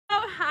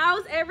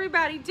How's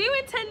everybody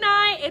doing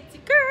tonight? It's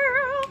your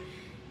girl,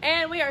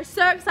 and we are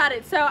so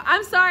excited. So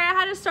I'm sorry I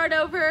had to start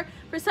over.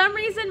 For some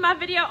reason, my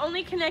video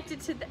only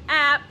connected to the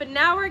app, but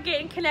now we're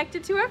getting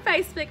connected to our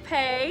Facebook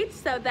page,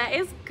 so that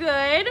is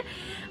good.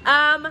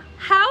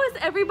 How is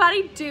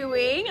everybody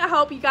doing? I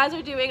hope you guys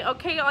are doing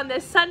okay on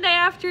this Sunday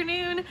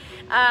afternoon.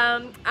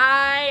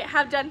 I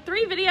have done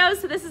 3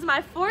 videos, so this is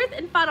my 4th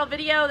and final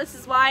video. This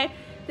is why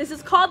this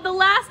is called the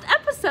last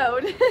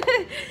episode.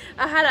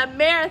 I had a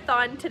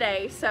marathon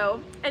today.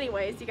 So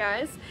anyways, you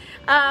guys,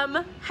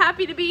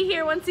 happy to be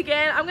here once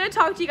again. I'm going to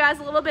talk to you guys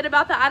a little bit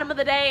about the item of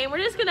the day, and we're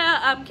just going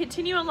to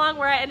continue along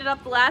where I ended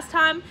up the last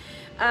time,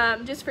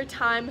 just for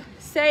time's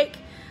sake.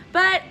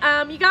 But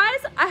you guys,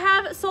 I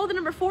have sold the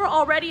number 4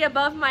 already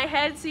above my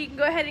head, so you can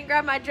go ahead and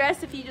grab my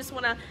dress if you just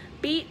want to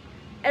beat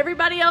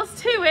everybody else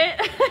to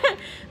it.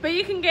 But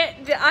you can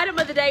get the item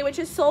of the day, which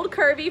is sold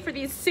Curvy, for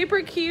these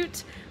super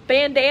cute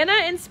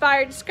bandana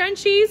inspired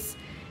scrunchies.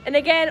 And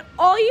again,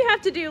 all you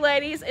have to do,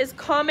 ladies, is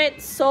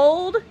comment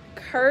sold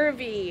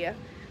Curvy.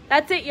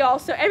 That's it, y'all.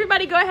 So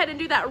everybody go ahead and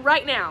do that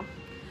right now.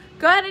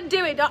 Go ahead and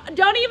do it.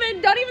 Don't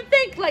even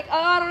think like, oh,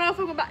 I don't know if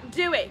I'm about to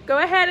do it. Go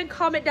ahead and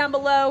comment down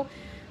below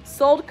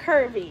sold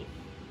Curvy.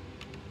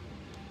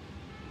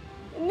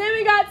 And then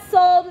we got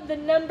sold the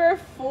number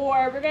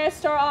 4. We're gonna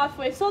start off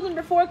with sold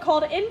number 4,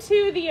 called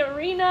Into the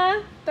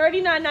Arena.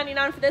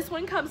 $39.99 for this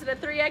one. Comes in a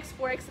 3X,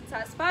 4X, and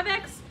size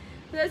 5X.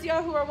 For those of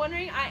y'all who are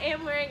wondering, I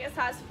am wearing a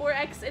size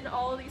 4X in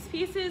all of these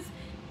pieces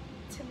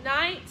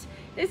tonight.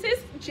 This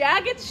is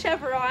jagged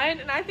chevron,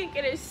 and I think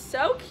it is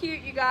so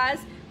cute, you guys.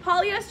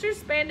 Polyester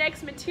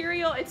spandex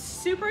material. It's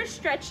super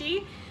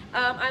stretchy.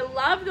 I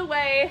love the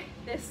way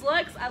this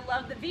looks. I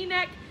love the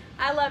V-neck.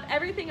 I love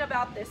everything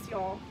about this,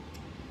 y'all.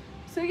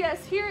 So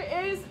yes, here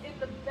is in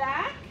the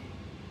back.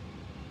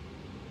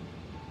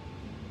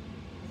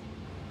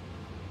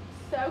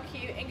 So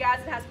cute. And guys,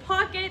 it has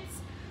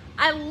pockets.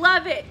 I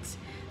love it.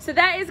 So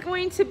that is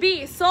going to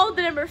be sold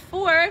the number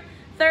 4,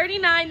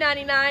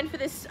 $39.99 for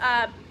this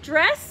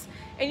dress.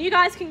 And you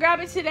guys can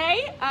grab it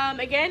today.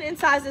 Again, in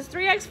sizes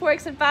 3X,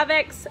 4X, and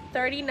 5X,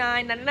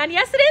 $39.99.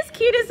 Yes, it is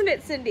cute, isn't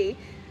it, Cindy?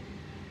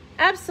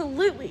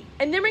 Absolutely.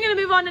 And then we're going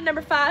to move on to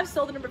number 5.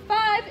 Sold the number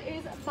 5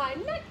 is my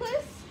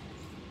necklace.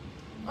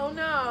 Oh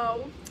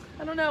no,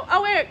 I don't know.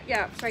 Oh wait,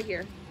 yeah, it's right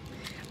here.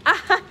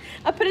 I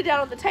put it down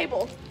on the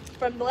table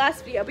from the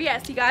last video. But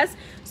yes, you guys,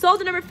 sold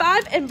the number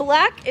 5 in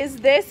black is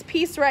this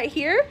piece right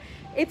here.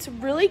 It's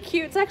really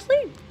cute. It's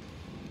actually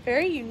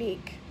very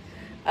unique.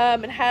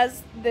 It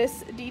has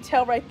this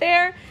detail right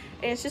there,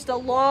 and it's just a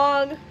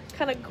long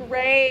kind of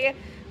gray,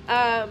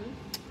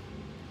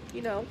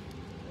 you know,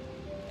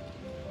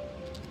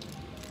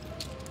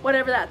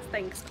 whatever that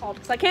thing's called,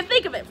 because I can't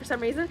think of it for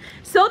some reason.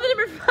 Sold the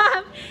number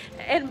 5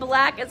 in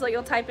black is what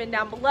you'll type in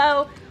down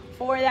below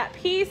for that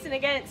piece. And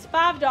again, it's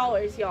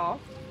 $5, y'all.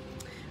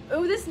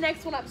 Ooh, this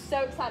next one I'm so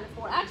excited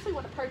for. I actually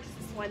want to purchase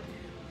this one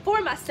for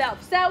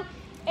myself. So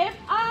if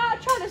I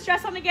try this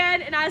dress on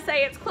again and I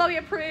say it's Chloe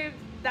approved,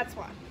 that's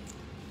why.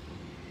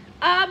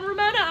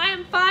 Ramona, I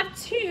am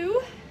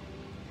 5'2",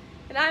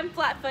 and I'm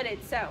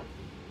flat-footed, so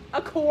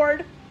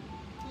accord.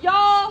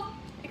 Y'all,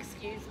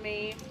 excuse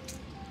me.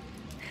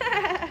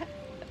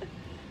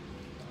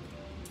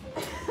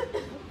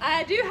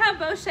 I do have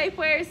both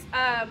shapewears,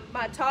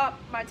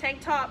 my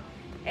tank top,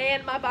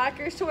 and my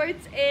biker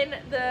shorts in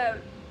the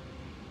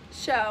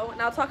show,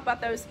 and I'll talk about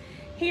those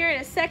here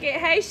in a second.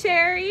 Hey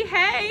Sherry,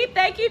 hey,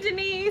 thank you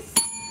Denise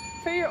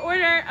for your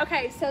order.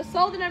 Okay, so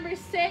sold the number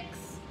 6.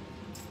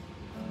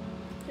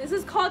 This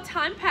is called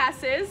Time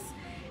Passes.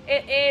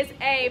 It is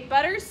a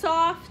butter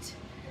soft.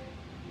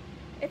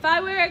 If I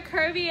wear a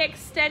curvy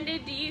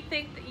extended, do you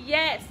think that,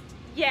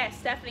 yes,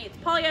 Stephanie, it's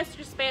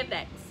polyester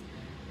spandex.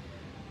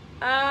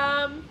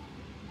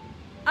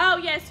 Oh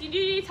yes, you do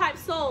need to type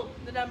sold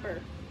the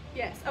number.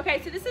 Yes.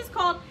 Okay, so this is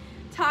called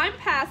Time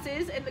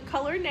Passes in the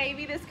color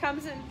navy. This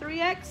comes in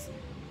 3X,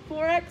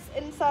 4X,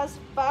 and size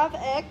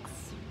 5X.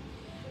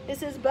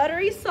 This is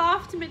buttery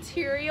soft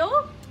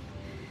material.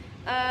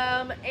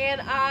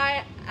 And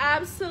I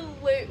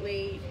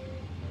absolutely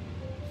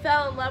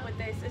fell in love with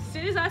this. As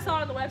soon as I saw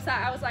it on the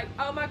website, I was like,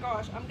 oh my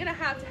gosh, I'm gonna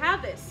have to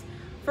have this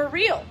for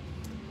real.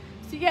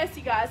 So yes,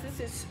 you guys, this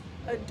is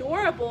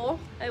adorable.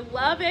 I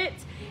love it.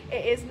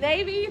 It is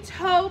navy,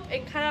 taupe,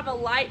 and kind of a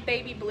light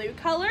baby blue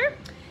color.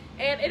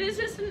 And it is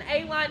just an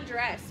A-line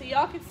dress. So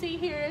y'all can see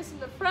here is from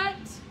the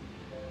front,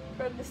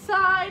 from the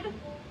side,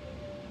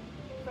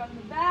 from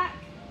the back.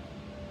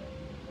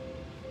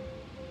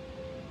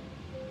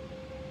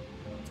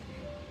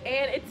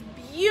 And it's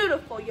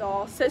beautiful,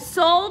 y'all. So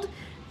sold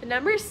the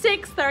number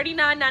 6,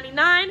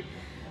 $39.99.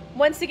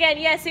 Once again,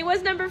 yes, it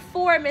was number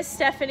 4, Miss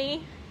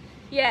Stephanie.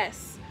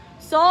 Yes.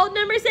 Sold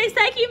number 6.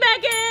 Thank you,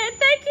 Megan.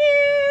 Thank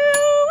you.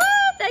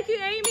 Woo! Thank you,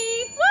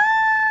 Amy.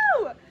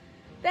 Woo!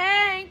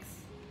 Thanks.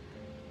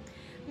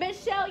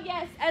 Michelle,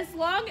 yes, as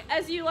long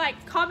as you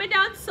comment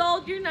down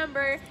sold your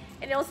number,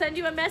 and it'll send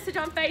you a message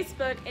on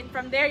Facebook, and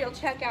from there you'll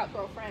check out,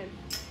 girlfriend.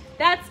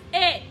 That's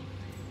it.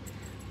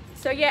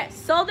 So yes,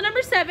 sold the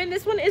number 7.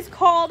 This one is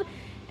called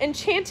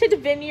Enchanted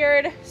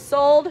Vineyard,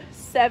 sold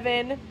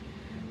 7.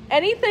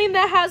 Anything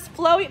that has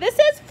flowy, this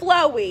is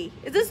flowy.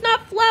 Is this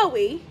not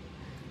flowy?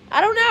 I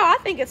don't know, I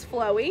think it's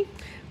flowy.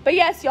 But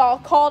yes, y'all,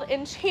 called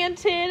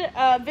Enchanted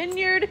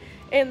Vineyard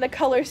in the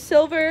color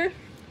silver.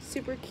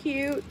 Super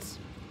cute.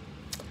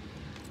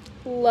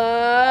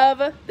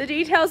 Love the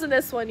details in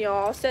this one,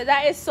 y'all. So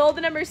that is sold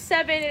to number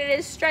 7, and it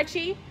is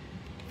stretchy.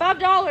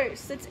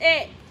 $5, that's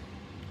it.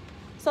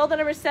 Sold to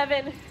number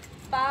 7,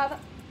 $5.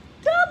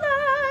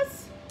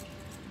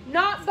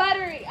 Not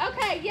buttery.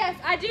 Okay, yes,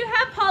 I do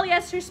have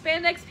polyester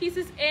spandex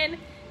pieces in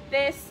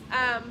this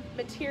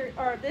material,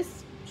 or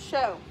this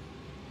show.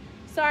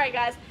 Sorry,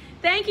 guys.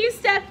 Thank you,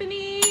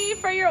 Stephanie,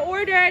 for your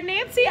order.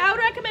 Nancy, I would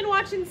recommend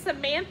watching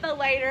Samantha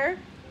later,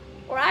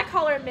 or I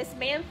call her Miss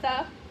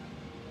Mantha.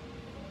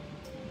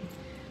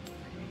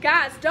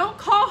 Guys, don't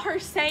call her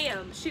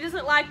Sam. She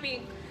doesn't like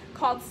being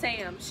called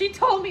Sam. She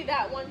told me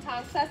that one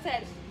time, so I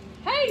said,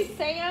 hey,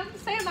 Sam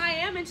I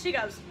am, and she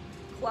goes,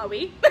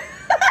 Chloe.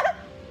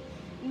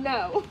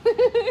 No.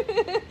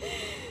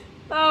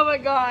 Oh my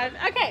God.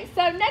 Okay,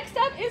 so next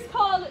up is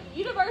called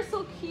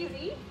Universal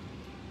Cutie.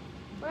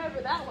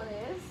 Wherever that one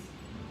is.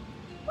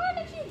 Where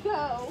did you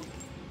go?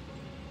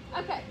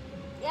 Okay.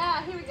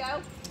 Yeah, here we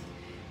go.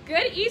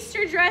 Good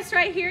Easter dress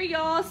right here,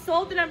 y'all.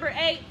 Sold to number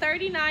 8,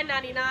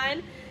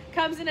 $39.99.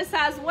 Comes in a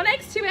size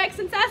 1X, 2X,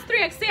 and size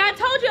 3X. See, I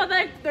told you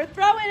they're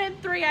throwing in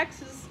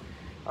 3Xs.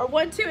 Or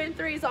 1, 2, and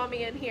 3s on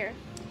me in here.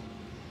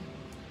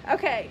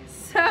 Okay,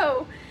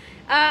 so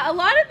a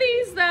lot of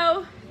these,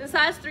 though, the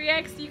size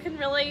 3X, you can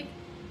really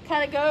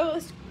kind of go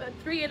a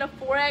 3 and a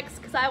 4X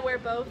because I wear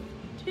both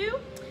too.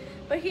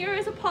 But here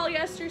is a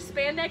polyester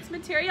spandex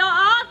material.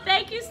 Oh,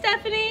 thank you,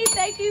 Stephanie.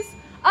 Thank you,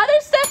 other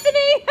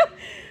Stephanie.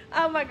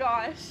 Oh my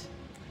gosh.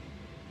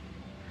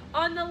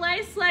 On the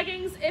lace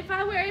leggings, if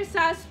I wear a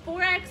size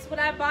 4X, would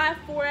I buy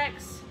a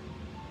 4X?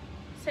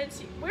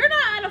 Since we're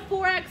not at a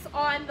 4X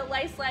on the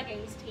lace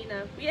leggings,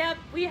 Tina. We have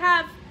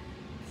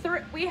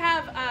 3,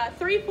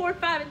 4,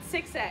 5, and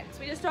 6X.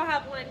 We just don't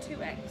have 1 and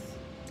 2X.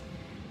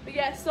 But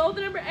yeah, sold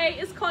to number 8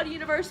 is called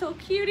Universal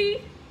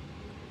Cutie.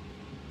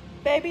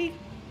 Baby.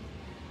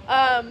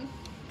 Kind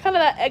of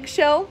that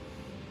eggshell.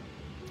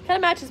 Kind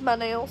of matches my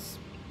nails.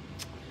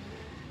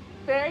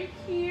 Very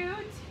cute.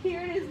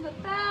 Here it is in the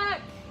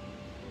back.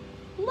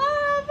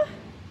 Love.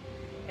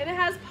 And it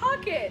has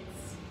pockets.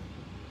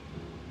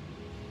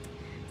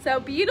 So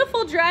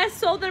beautiful dress.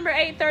 Sold number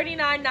 8,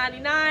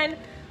 $39.99.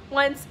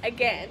 Once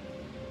again.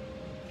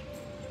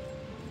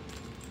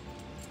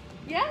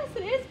 Yes,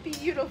 it is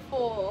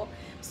beautiful.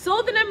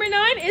 Sold the number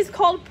 9 is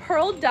called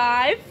Pearl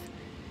Dive.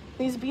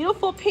 These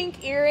beautiful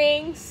pink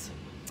earrings.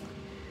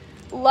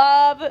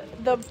 Love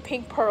the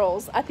pink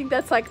pearls. I think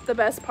that's like the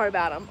best part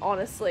about them,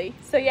 honestly.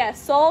 So yeah,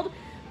 sold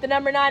the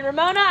number 9.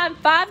 Ramona, I'm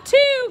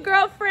 5'2",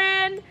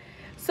 girlfriend.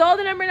 Sold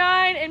the number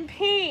 9 in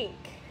pink.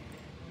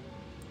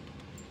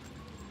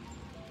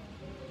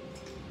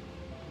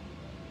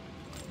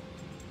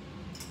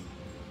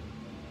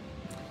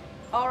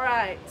 All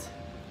right.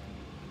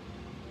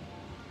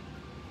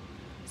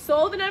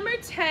 Sold the number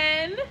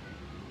 10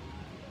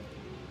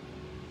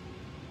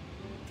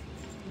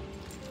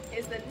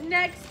 is the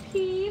next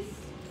piece.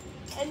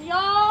 And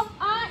y'all,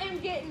 I am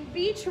getting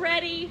beach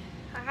ready.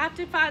 I have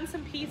to find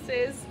some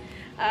pieces.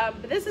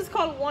 But this is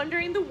called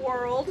Wandering the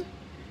World.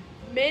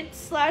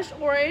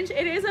 Mint/orange.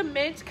 It is a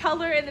mint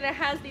color, and then it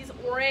has these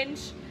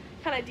orange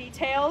kind of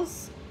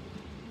details.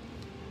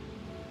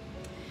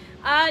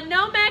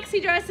 No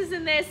maxi dresses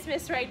in this,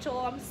 Miss Rachel.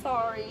 I'm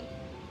sorry.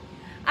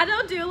 I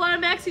don't do a lot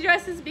of maxi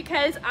dresses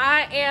because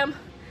I am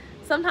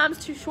sometimes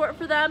too short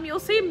for them. You'll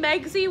see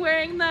Megsy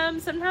wearing them,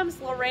 sometimes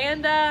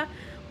Loranda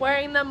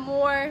wearing them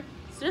more.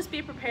 So just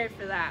be prepared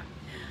for that.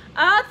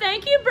 Oh,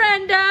 thank you,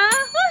 Brenda.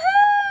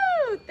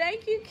 Woohoo!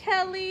 Thank you,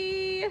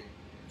 Kelly.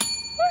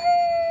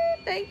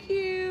 Woohoo! Thank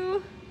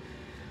you.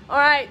 All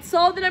right,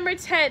 sold the number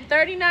 10,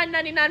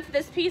 $39.99 for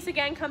this piece.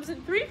 Again, comes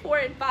in 3, 4,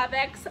 and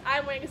 5X.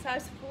 I'm wearing a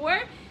size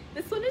 4.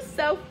 This one is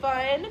so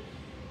fun.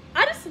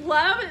 I just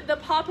love the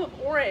pop of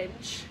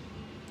orange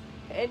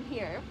in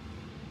here.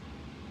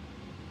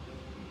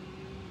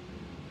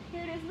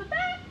 Here it is in the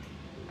back.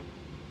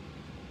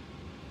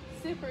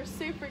 Super,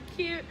 super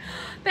cute.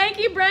 Thank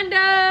you,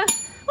 Brenda.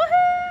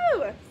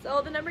 Woohoo!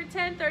 Sold the number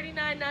 10,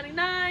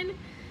 $39.99.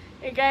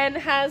 Again,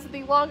 has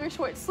the longer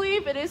short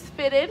sleeve. It is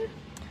fitted,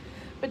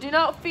 but do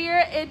not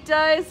fear, it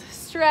does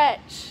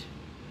stretch.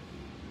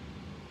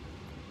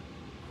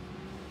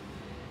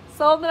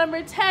 Sold the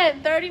number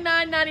 10,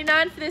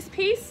 $39.99 for this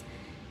piece.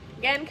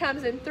 Again,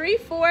 comes in 3,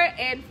 4,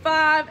 and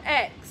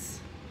 5X.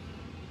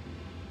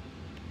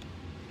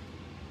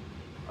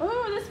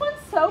 Oh, this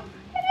one's so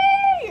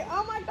pretty.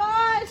 Oh my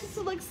gosh, this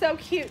looks so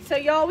cute. So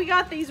y'all, we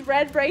got these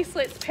red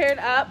bracelets paired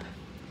up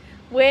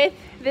with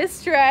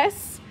this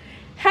dress.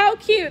 How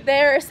cute.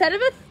 They're a set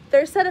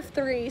of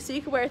 3, so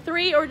you can wear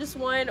 3 or just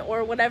 1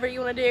 or whatever you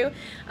want to do.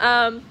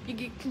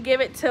 You can give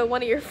it to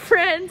one of your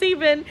friends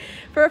even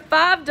for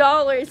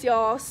 $5,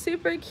 y'all.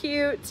 Super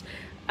cute.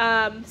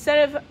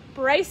 Set of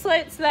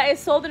bracelets that is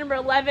sold at number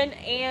 11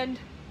 and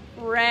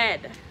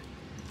red.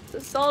 So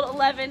sold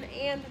 11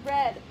 and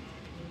red.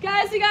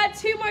 Guys, we got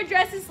 2 more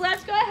dresses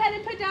left. Go ahead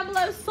and put down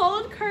below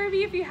sold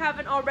Curvy if you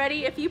haven't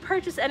already. If you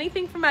purchase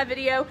anything from my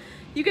video,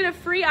 you get a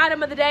free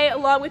item of the day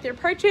along with your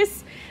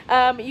purchase.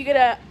 You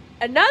get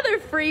another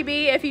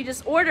freebie if you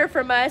just order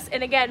from us.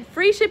 And again,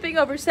 free shipping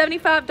over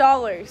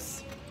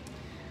 $75.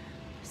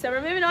 So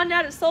we're moving on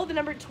now to sold the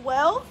number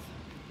 12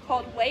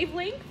 called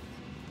Wavelength.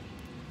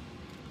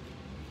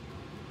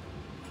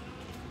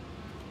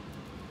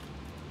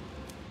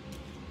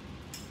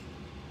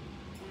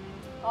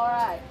 All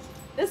right.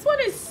 This one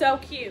is so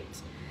cute.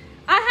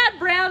 I had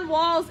brown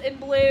walls and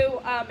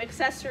blue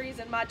accessories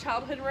in my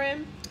childhood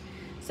room.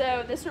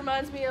 So this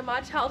reminds me of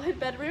my childhood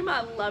bedroom.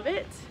 I love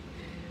it.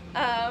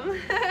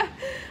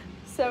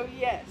 So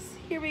yes,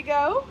 here we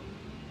go.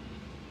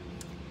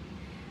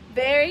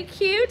 Very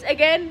cute.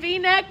 Again,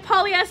 V-neck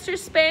polyester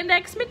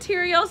spandex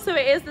material. So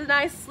it is the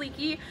nice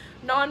sleeky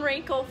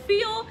non-wrinkle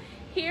feel.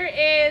 Here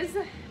is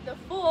the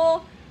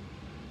full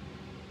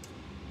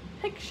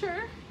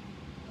picture.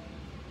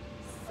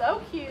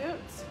 So cute.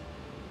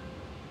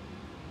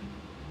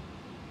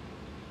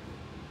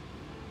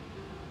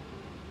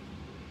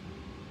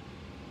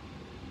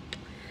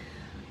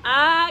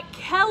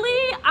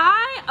 Kelly,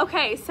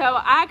 okay, so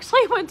I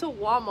actually went to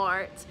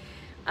Walmart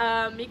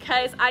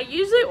because I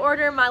usually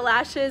order my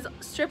lashes,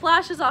 strip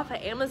lashes off of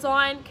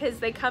Amazon because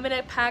they come in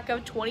a pack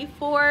of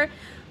 24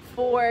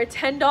 for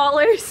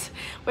 $10,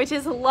 which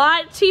is a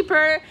lot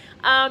cheaper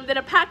than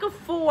a pack of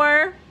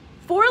four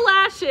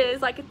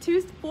lashes, like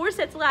 4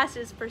 sets of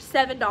lashes for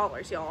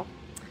 $7, y'all.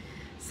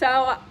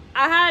 So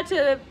I had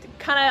to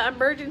kind of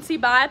emergency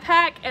buy a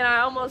pack and I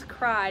almost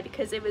cried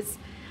because it was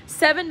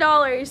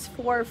 $7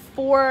 for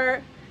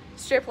 4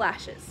 strip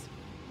lashes.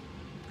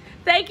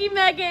 Thank you,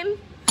 Megan.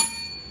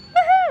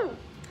 Woohoo!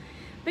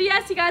 But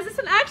yes, you guys, this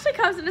one actually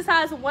comes in a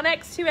size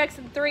 1X, 2X,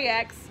 and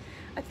 3X.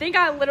 I think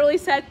I literally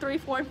said 3,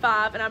 4, and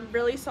 5, and I'm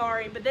really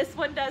sorry, but this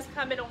one does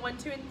come in a 1,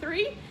 2, and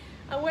 3.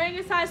 I'm wearing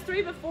a size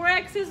 3 but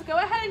 4Xs. Go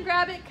ahead and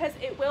grab it because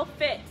it will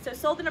fit. So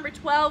sold the number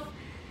 12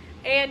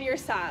 and your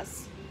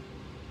size.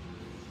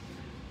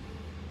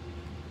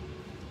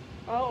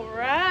 All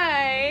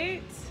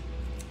right.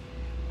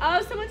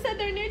 Oh, someone said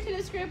they're new to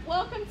this group.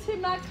 Welcome to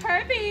my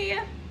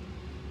Curvy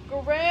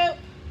group.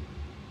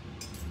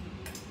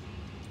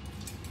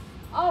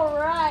 All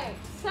right.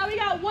 So we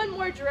got one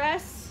more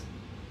dress.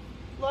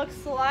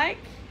 Looks like.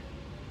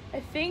 I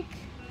think.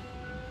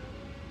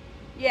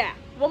 Yeah.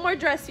 One more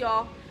dress,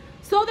 y'all.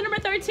 Sold the number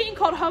 13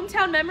 called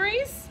Hometown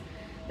Memories.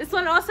 This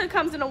one also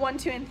comes in a 1,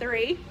 2, and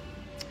 3.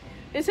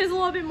 This is a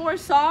little bit more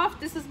soft.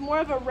 This is more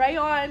of a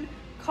rayon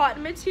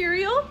cotton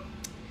material.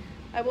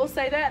 I will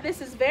say that.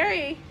 This is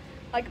very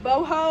like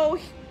boho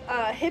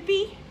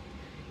hippie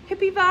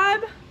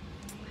vibe.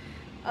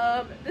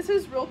 This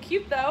is real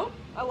cute though.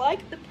 I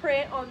like the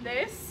print on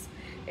this.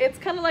 It's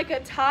kind of like a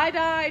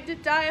tie-dye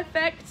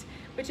effect,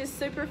 which is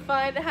super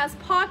fun. It has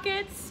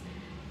pockets,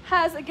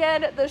 has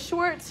again the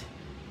short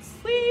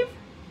sleeve.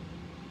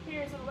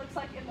 Here's what it looks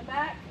like in the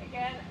back.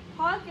 Again,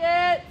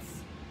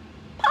 pockets.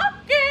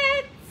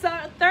 So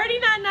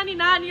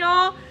 $39.99,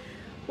 y'all.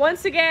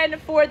 Once again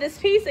for this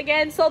piece.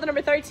 Again, sold the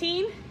number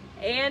 13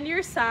 and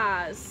your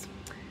size.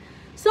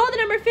 Sold the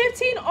number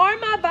 15 are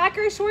my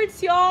biker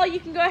shorts, y'all. You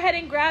can go ahead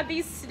and grab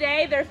these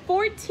today. They're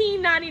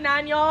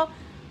 $14.99, y'all.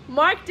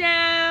 Marked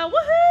down.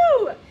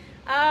 Woohoo!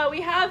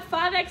 We have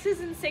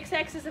 5Xs and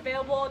 6Xs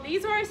available.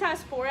 These are a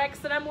size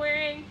 4X that I'm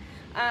wearing.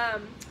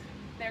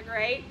 They're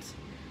great.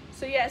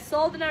 So yes,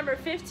 sold the number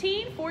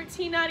 15,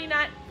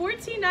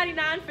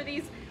 $14.99 for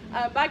these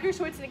biker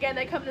shorts. And again,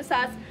 they come in a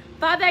size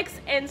 5X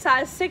and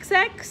size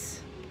 6X.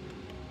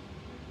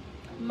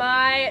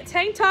 My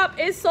tank top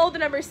is sold the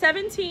number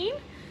 17,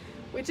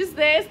 which is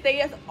this.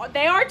 They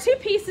are 2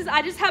 pieces.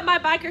 I just have my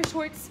biker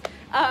shorts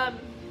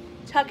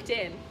tucked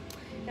in,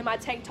 and my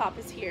tank top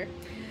is here.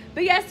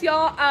 But yes,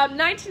 y'all,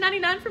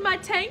 $19.99 for my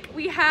tank.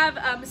 We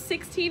have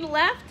 16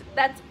 left.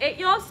 That's it,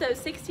 y'all. So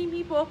 16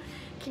 people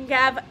can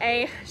have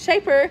a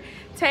shaper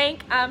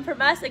tank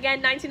from us.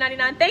 Again,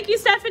 $19.99. Thank you,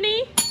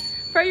 Stephanie,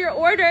 for your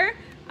order.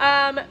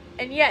 And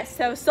yes,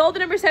 so sold the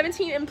number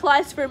 17 and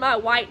plus for my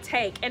white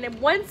tank. And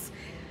then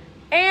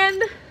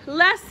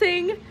last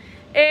thing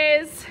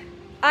is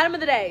item of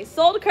the day.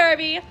 Sold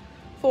Curvy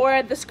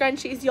for the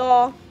scrunchies,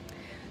 y'all.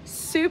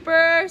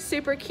 Super,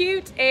 super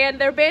cute. And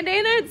they're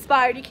bandana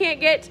inspired. You can't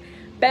get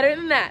better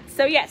than that.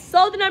 So yes,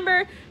 sold the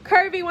number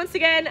Curvy. Once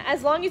again,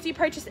 as long as you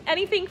purchase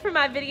anything from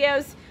my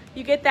videos,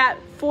 you get that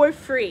for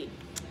free.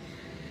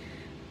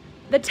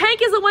 The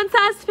tank is a one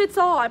size fits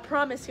all, I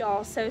promise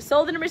y'all. So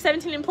sold the number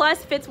 17 and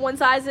plus, fits all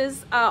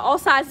sizes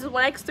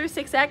 1X through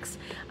 6X.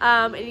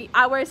 And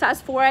I wear a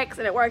size 4X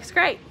and it works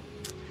great.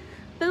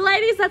 But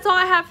ladies, that's all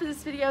I have for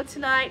this video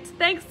tonight.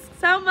 Thanks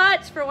so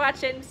much for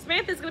watching.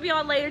 Samantha's gonna be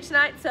on later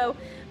tonight, so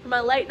for my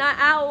late night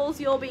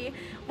owls, you'll be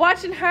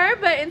watching her.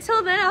 But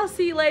until then, I'll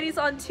see you ladies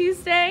on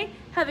Tuesday.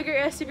 Have a great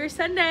rest of your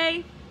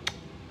Sunday.